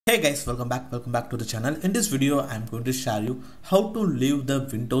Hey guys, welcome back to the channel. In this video I'm going to share you how to leave the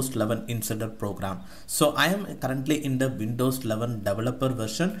Windows 11 Insider program. So I am currently in the Windows 11 developer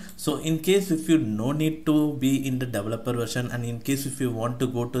version. So in case if you no need to be in the developer version, and in case if you want to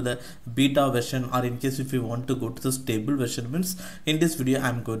go to the beta version, or in case if you want to go to the stable version, means in this video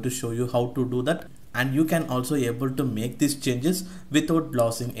I'm going to show you how to do that. And you can also able to make these changes without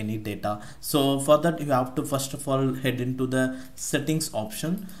losing any data. So for that you have to first of all head into the settings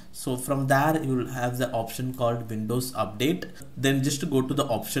option. So from there you will have the option called Windows Update. Then just go to the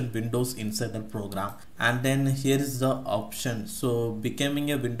option Windows Insider program, and then here is the option. So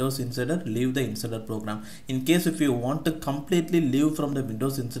becoming a Windows Insider, leave the Insider program. In case if you want to completely leave from the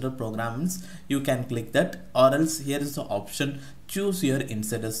Windows Insider programs, you can click that, or else here is the option choose your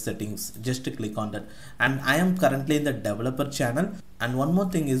insider settings. Just click on that. And I am currently in the developer channel. And one more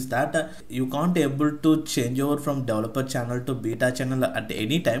thing is that you can't able to change over from developer channel to beta channel at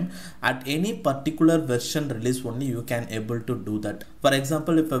any time. At any particular version release only you can able to do that. For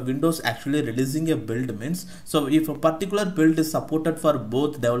example, if a Windows actually releasing a build means, so if a particular build is supported for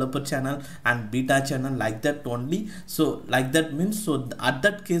both developer channel and beta channel, like that only, so like that means, so at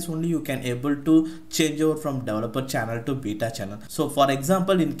that case only you can able to change over from developer channel to beta channel. So for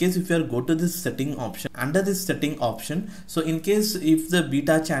example, in case if you are go to this setting option, under this setting option, so in case if the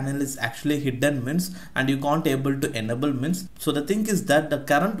beta channel is actually hidden means, and you can't able to enable means, so the thing is that the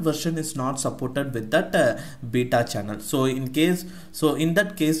current version is not supported with that beta channel. So in case, so in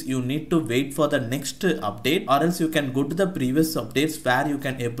that case you need to wait for the next update, or else you can go to the previous updates where you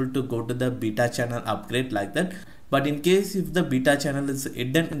can able to go to the beta channel upgrade, like that. But in case if the beta channel is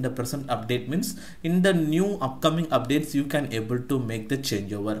hidden in the present update means, in the new upcoming updates you can able to make the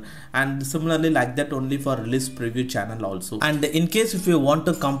changeover. And similarly like that only for release preview channel also. And in case if you want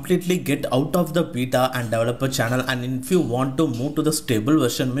to completely get out of the beta and developer channel, and if you want to move to the stable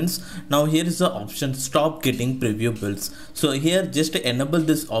version means, now here is the option stop getting preview builds. So here just enable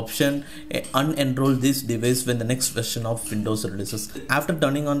this option, unenroll this device when the next version of Windows releases. After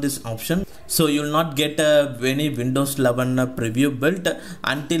turning on this option, so you will not get any Windows 11 preview built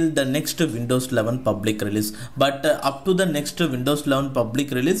until the next Windows 11 public release. But up to the next Windows 11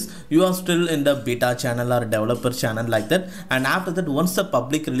 public release, you are still in the beta channel or developer channel, like that. And after that, once the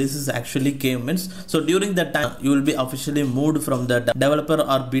public releases actually came in, so during that time you will be officially moved from the developer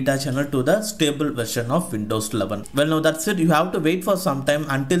or beta channel to the stable version of Windows 11. Well, now that's it. You have to wait for some time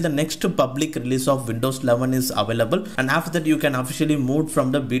until the next public release of Windows 11 is available, and after that you can officially move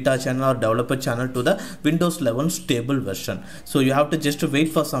from the beta channel or developer channel to the Windows 11 stable version. So you have to just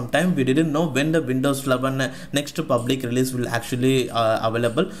wait for some time. We didn't know when the Windows 11 next public release will actually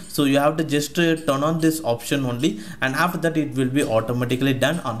available. So you have to just turn on this option only, and after that it will be automatically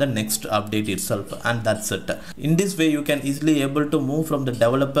done on the next update itself. And that's it. In this way you can easily able to move from the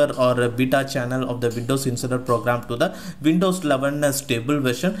developer or beta channel of the Windows Insider program to the Windows 11 stable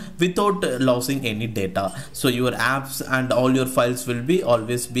version without losing any data. So your apps and all your files will be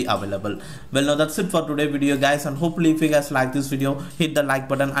always be available. Well, now that's it for today's video guys, and hopefully if you guys like this video, hit the like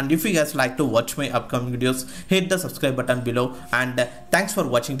button, and if you guys like to watch my upcoming videos, hit the subscribe button below. And thanks for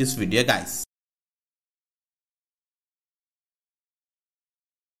watching this video guys.